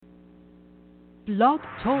Blog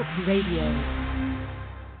Talk Radio.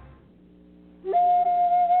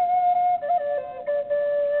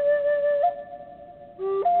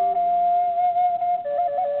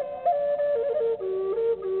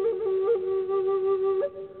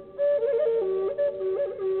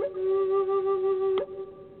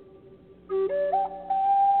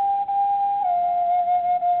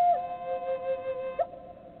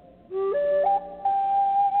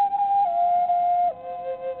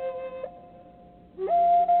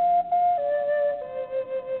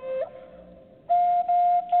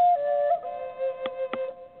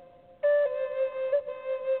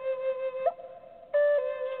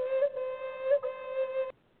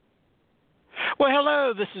 Well,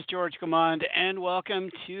 hello, this is George Gammond, and welcome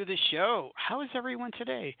to the show. How is everyone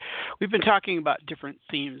today? We've been talking about different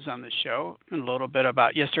themes on the show, and a little bit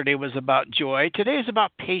about yesterday was about joy. Today is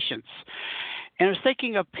about patience. And I was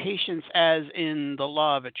thinking of patience as in the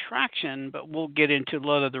law of attraction, but we'll get into a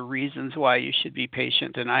lot of the reasons why you should be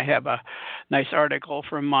patient. And I have a nice article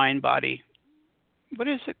from Mind Body. What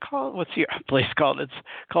is it called? What's the place called? It's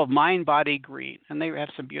called Mind Body Green, and they have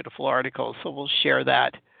some beautiful articles, so we'll share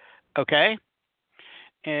that. Okay?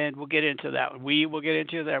 And we'll get into that. We will get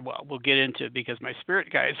into that. Well, we'll get into it because my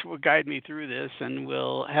spirit guides will guide me through this, and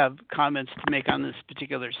we'll have comments to make on this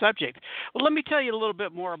particular subject. Well, let me tell you a little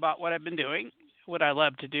bit more about what I've been doing, what I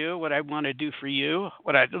love to do, what I want to do for you,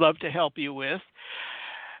 what I'd love to help you with.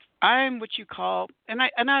 I'm what you call, and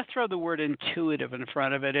I throw the word intuitive in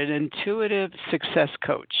front of it, an intuitive success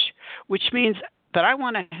coach, which means that I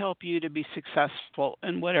want to help you to be successful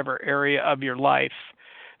in whatever area of your life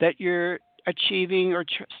that you're achieving or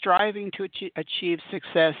striving to achieve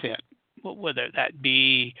success in, whether that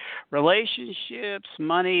be relationships,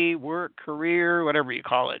 money, work, career, whatever you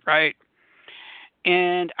call it, right?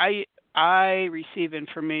 And I receive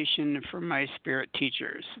information from my spirit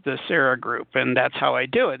teachers, the Sarah group, and that's how I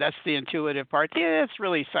do it. That's the intuitive part. Yeah, it's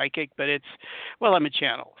really psychic, but I'm a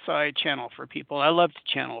channel, so I channel for people. I love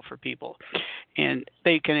to channel for people, and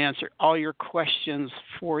they can answer all your questions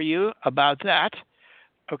for you about that,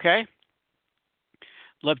 okay?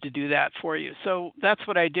 Love to do that for you. So that's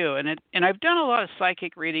what I do, and I've done a lot of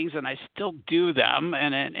psychic readings, and I still do them,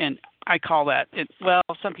 and I call that well,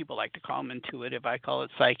 some people like to call them intuitive. I call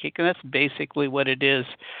it psychic, and that's basically what it is,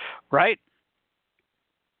 right?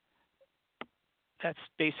 That's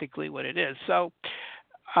basically what it is. So,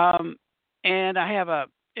 and I have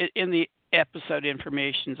in the episode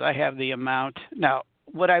informations, I have the amount now.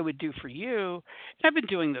 What I would do for you, and I've been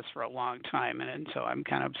doing this for a long time, and so I'm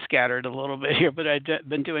kind of scattered a little bit here, but I've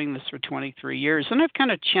been doing this for 23 years, and I've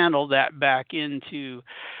kind of channeled that back into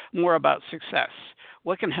more about success.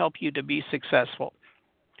 What can help you to be successful?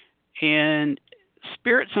 And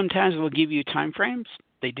Spirit sometimes will give you time frames.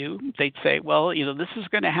 They do. They'd say, well, this is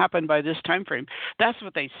going to happen by this time frame. That's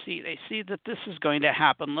what they see. They see that this is going to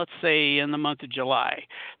happen, let's say, in the month of July.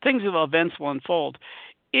 Events will unfold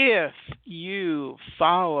if you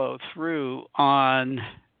follow through on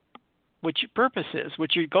what your purpose is,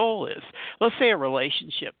 what your goal is. Let's say a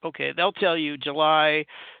relationship. Okay, they'll tell you July,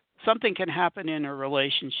 something can happen in a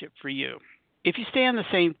relationship for you. If you stay on the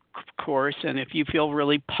same course and if you feel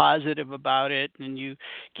really positive about it and you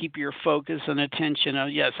keep your focus and attention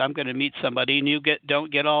on, yes, I'm going to meet somebody, and you don't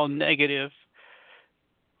get all negative.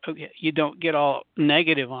 Okay, you don't get all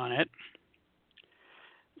negative on it.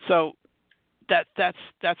 So that's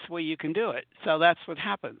the way you can do it. So that's what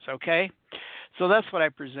happens, okay? So that's what I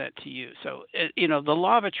present to you. So, the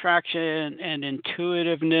law of attraction and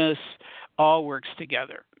intuitiveness all works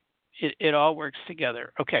together. It all works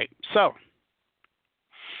together. Okay, so,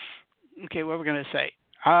 what we're going to say.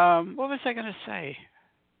 What was I going to say?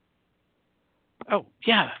 Oh,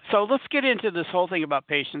 yeah. So let's get into this whole thing about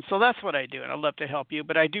patience. So that's what I do, and I'd love to help you,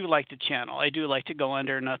 but I do like to channel. I do like to go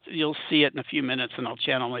under, and you'll see it in a few minutes, and I'll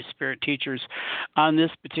channel my spirit teachers on this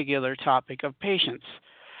particular topic of patience.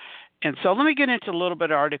 And so let me get into a little bit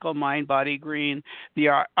of article, Mind Body Green.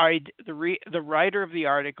 The writer of the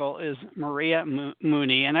article is Maria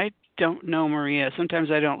Mooney, and I don't know Maria. Sometimes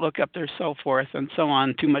I don't look up their so forth and so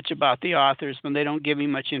on too much about the authors when they don't give me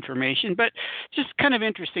much information, but just kind of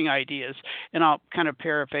interesting ideas, and I'll kind of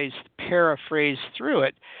paraphrase through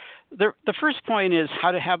it. The first point is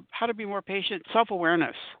how to be more patient,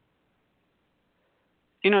 self-awareness.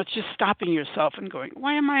 It's just stopping yourself and going,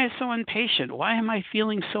 why am I so impatient? Why am I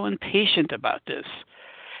feeling so impatient about this?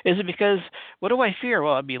 Is it because, what do I fear?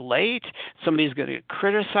 Well, I'll be late. Somebody's going to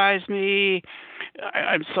criticize me.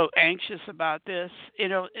 I'm so anxious about this.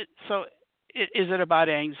 So is it about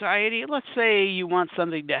anxiety? Let's say you want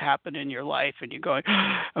something to happen in your life and you're going,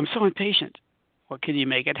 I'm so impatient. Well, can you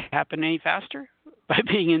make it happen any faster? by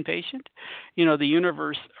being impatient. The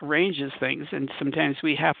universe arranges things, and sometimes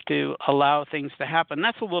we have to allow things to happen.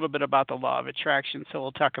 That's a little bit about the law of attraction, so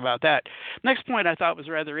we'll talk about that. Next point I thought was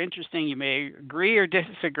rather interesting. You may agree or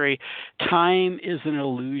disagree. Time is an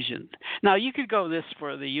illusion. Now, you could go this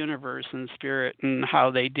for the universe and spirit and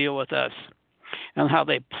how they deal with us and how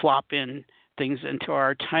they plop in things into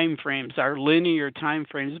our time frames, our linear time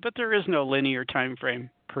frames, but there is no linear time frame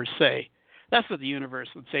per se. That's what the universe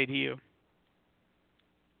would say to you.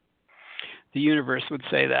 The universe would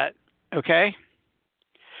say that, okay?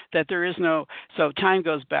 That there is no, so time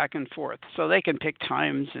goes back and forth. So they can pick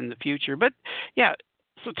times in the future. But yeah,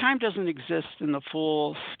 so time doesn't exist in the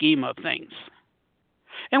full scheme of things.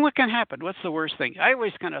 And what can happen? What's the worst thing? I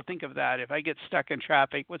always kind of think of that. If I get stuck in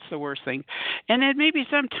traffic, what's the worst thing? And then maybe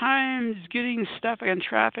sometimes getting stuck in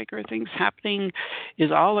traffic or things happening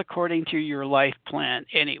is all according to your life plan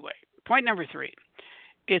anyway. Point number 3.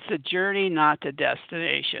 It's a journey, not a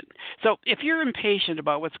destination. So if you're impatient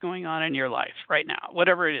about what's going on in your life right now,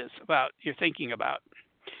 whatever it is about you're thinking about,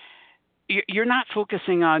 you're not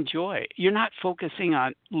focusing on joy. You're not focusing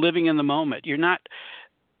on living in the moment. You're not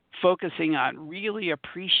focusing on really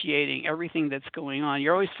appreciating everything that's going on.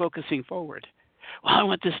 You're always focusing forward. Well, I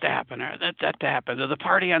want this to happen, or that to happen, or the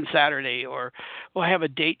party on Saturday, or I have a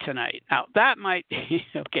date tonight. Now, that might be,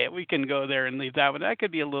 okay, we can go there and leave that one. That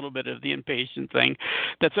could be a little bit of the impatient thing.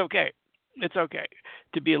 That's okay. It's okay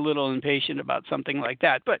to be a little impatient about something like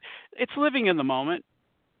that. But it's living in the moment,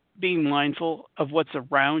 being mindful of what's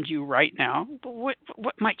around you right now. But what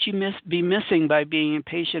might you be missing by being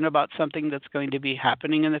impatient about something that's going to be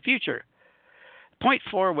happening in the future? Point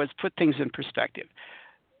 4 was put things in perspective.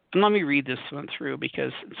 And let me read this one through,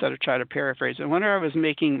 because instead of trying to paraphrase it, whenever I was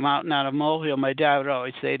making mountain out of molehill, my dad would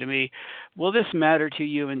always say to me, will this matter to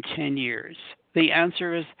you in 10 years? The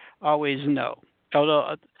answer is always no.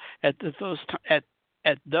 Although at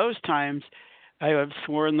those times, I have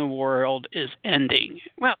sworn the world is ending.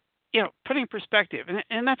 Well, putting perspective,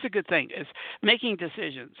 and that's a good thing, is making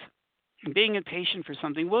decisions. Being impatient for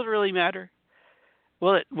something, will it really matter?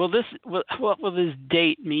 What will this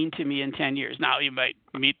date mean to me in 10 years? Now, you might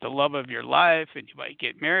meet the love of your life, and you might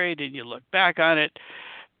get married, and you look back on it.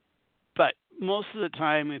 But most of the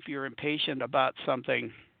time, if you're impatient about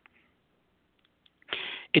something,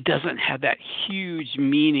 it doesn't have that huge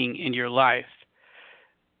meaning in your life.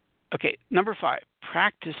 Okay, number 5,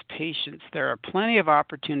 practice patience. There are plenty of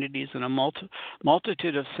opportunities in a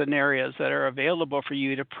multitude of scenarios that are available for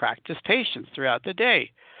you to practice patience throughout the day.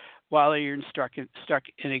 While you're stuck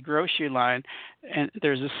in a grocery line, and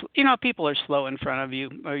there's people are slow in front of you,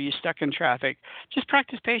 or you're stuck in traffic, just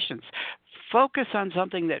practice patience. Focus on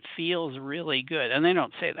something that feels really good. And they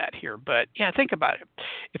don't say that here, but yeah, think about it.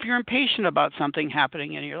 If you're impatient about something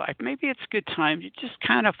happening in your life, maybe it's a good time to just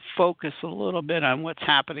kind of focus a little bit on what's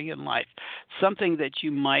happening in life, something that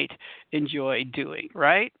you might enjoy doing,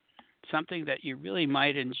 right? Something that you really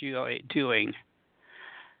might enjoy doing.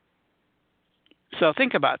 So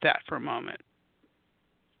think about that for a moment.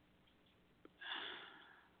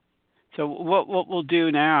 So what we'll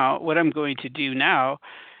do now, what I'm going to do now,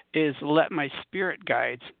 is let my spirit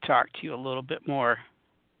guides talk to you a little bit more.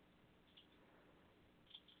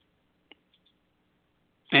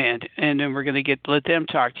 And then we're going to let them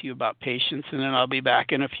talk to you about patience, and then I'll be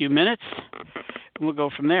back in a few minutes, and we'll go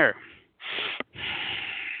from there.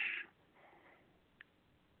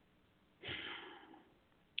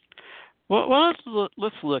 Well,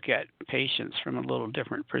 let's look at patience from a little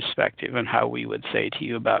different perspective and how we would say to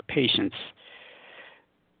you about patience.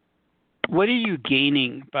 What are you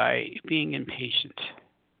gaining by being impatient?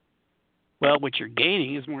 Well, what you're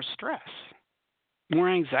gaining is more stress, more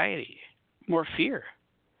anxiety, more fear,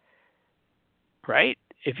 right?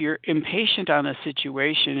 If you're impatient on a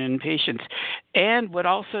situation, impatience, and what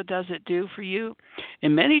also does it do for you?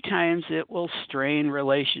 And many times it will strain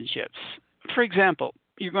relationships. For example,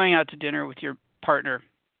 you're going out to dinner with your partner,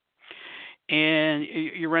 and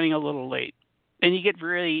you're running a little late, and you get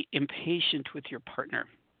really impatient with your partner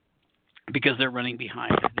because they're running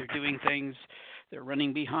behind. They're doing things, they're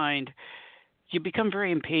running behind. You become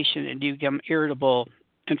very impatient, and you become irritable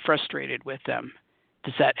and frustrated with them.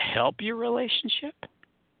 Does that help your relationship?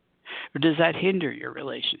 Or does that hinder your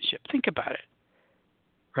relationship? Think about it,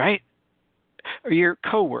 right? Or your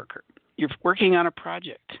coworker, you're working on a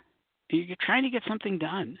project. You're trying to get something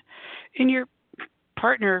done, and your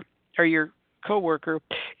partner or your coworker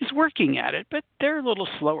is working at it, but they're a little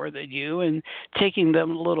slower than you and taking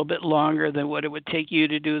them a little bit longer than what it would take you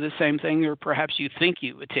to do the same thing, or perhaps you think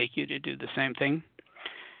it would take you to do the same thing.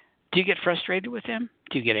 Do you get frustrated with them?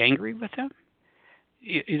 Do you get angry with them?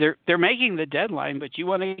 They're making the deadline, but you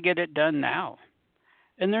want to get it done now.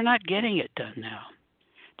 and they're not getting it done now.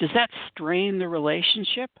 Does that strain the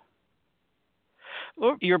relationship?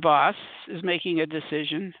 Or your boss is making a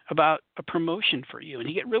decision about a promotion for you, and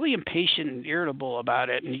you get really impatient and irritable about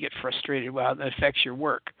it, and you get frustrated while it affects your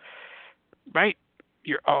work, right?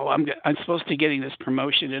 I'm supposed to be getting this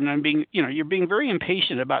promotion, and you're being very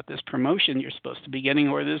impatient about this promotion you're supposed to be getting,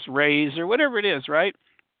 or this raise, or whatever it is, right?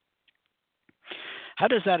 How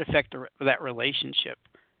does that affect that relationship?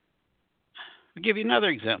 I'll give you another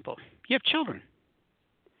example. You have children.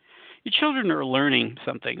 Your children are learning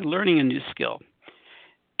something, learning a new skill,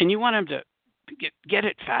 and you want them to get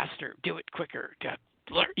it faster, do it quicker.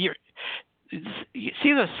 You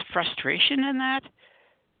see the frustration in that?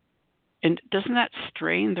 And doesn't that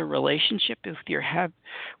strain the relationship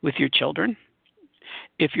with your children?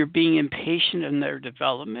 If you're being impatient in their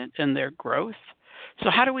development and their growth. So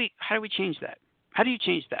how do we change that? How do you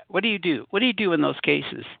change that? What do you do? What do you do in those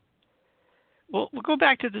cases? Well, we'll go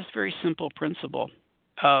back to this very simple principle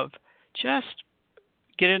of just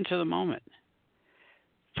get into the moment.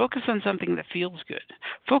 Focus on something that feels good.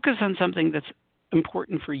 Focus on something that's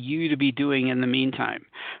important for you to be doing in the meantime.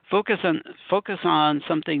 Focus on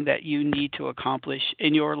something that you need to accomplish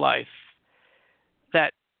in your life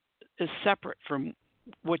that is separate from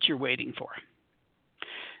what you're waiting for.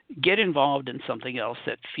 Get involved in something else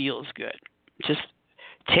that feels good. Just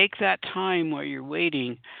take that time while you're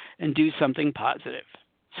waiting and do something positive,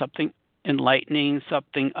 something enlightening,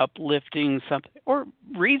 something uplifting, or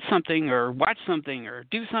read something or watch something or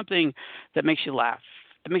do something that makes you laugh,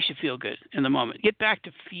 that makes you feel good in the moment. Get back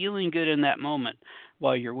to feeling good in that moment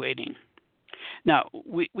while you're waiting. Now,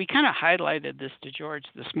 we kind of highlighted this to George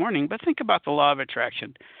this morning, but think about the law of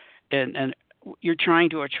attraction. And you're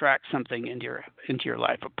trying to attract something into your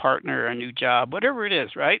life, a partner, a new job, whatever it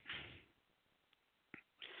is, right?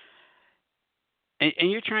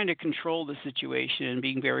 And you're trying to control the situation and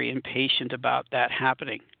being very impatient about that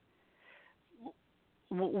happening.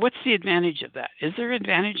 What's the advantage of that? Is there an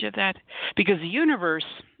advantage of that? Because the universe,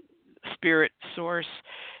 spirit, source,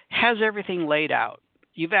 has everything laid out.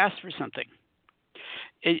 You've asked for something.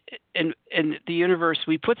 And the universe,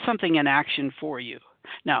 we put something in action for you.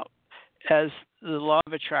 Now, as the law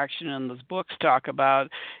of attraction and those books talk about,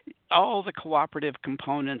 all the cooperative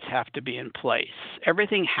components have to be in place.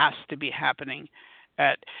 Everything has to be happening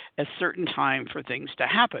at a certain time for things to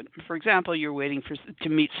happen. For example, you're waiting to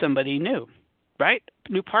meet somebody new, right?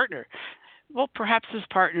 New partner. Well, perhaps this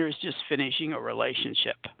partner is just finishing a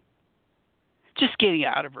relationship, just getting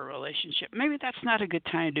out of a relationship. Maybe that's not a good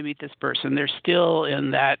time to meet this person. They're still in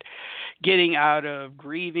that getting out of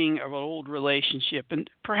grieving of an old relationship, and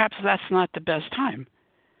perhaps that's not the best time.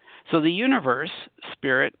 So the universe,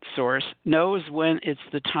 spirit, source, knows when it's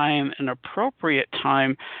the time, an appropriate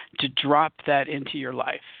time to drop that into your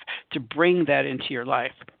life, to bring that into your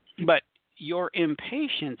life. But your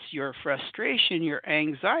impatience, your frustration, your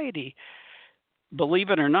anxiety,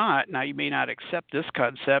 believe it or not, now you may not accept this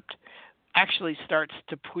concept, actually starts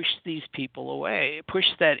to push these people away, push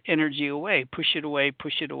that energy away, push it away,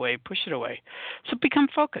 push it away, push it away. So become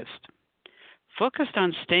focused. Focused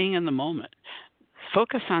on staying in the moment.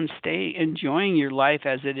 Focus on enjoying your life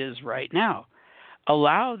as it is right now.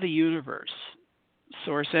 Allow the universe,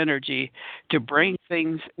 source energy, to bring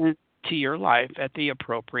things into your life at the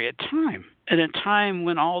appropriate time, at a time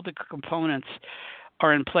when all the components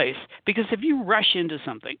are in place. Because if you rush into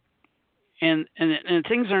something and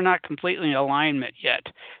things are not completely in alignment yet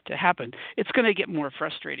to happen, it's going to get more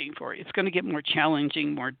frustrating for you. It's going to get more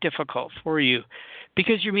challenging, more difficult for you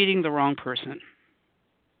because you're meeting the wrong person.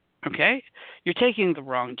 Okay? You're taking the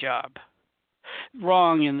wrong job.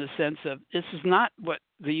 Wrong in the sense of this is not what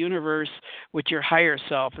the universe, what your higher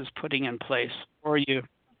self is putting in place for you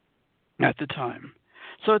at the time.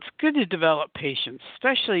 So it's good to develop patience,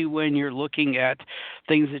 especially when you're looking at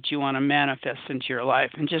things that you want to manifest into your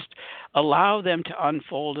life, and just allow them to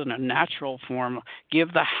unfold in a natural form.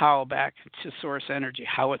 Give the how back to source energy,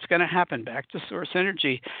 how it's going to happen back to source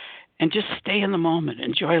energy, and just stay in the moment.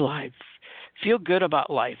 Enjoy life. Feel good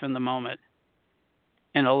about life in the moment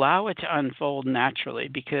and allow it to unfold naturally,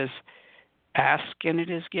 because ask and it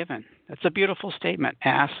is given. That's a beautiful statement.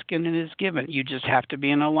 Ask and it is given. You just have to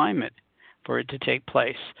be in alignment for it to take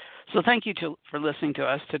place. So thank you for listening to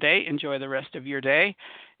us today. Enjoy the rest of your day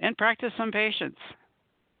and practice some patience.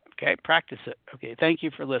 Okay, practice it. Okay, thank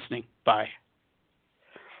you for listening. Bye.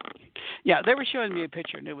 Yeah, they were showing me a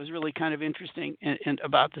picture, and it was really kind of interesting and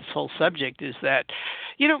about this whole subject is that,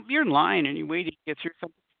 you're in line and you're waiting to get through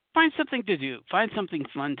something. Find something to do. Find something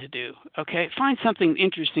fun to do, okay? Find something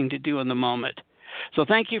interesting to do in the moment. So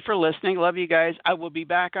thank you for listening. Love you guys. I will be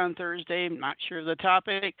back on Thursday. I'm not sure of the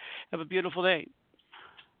topic. Have a beautiful day.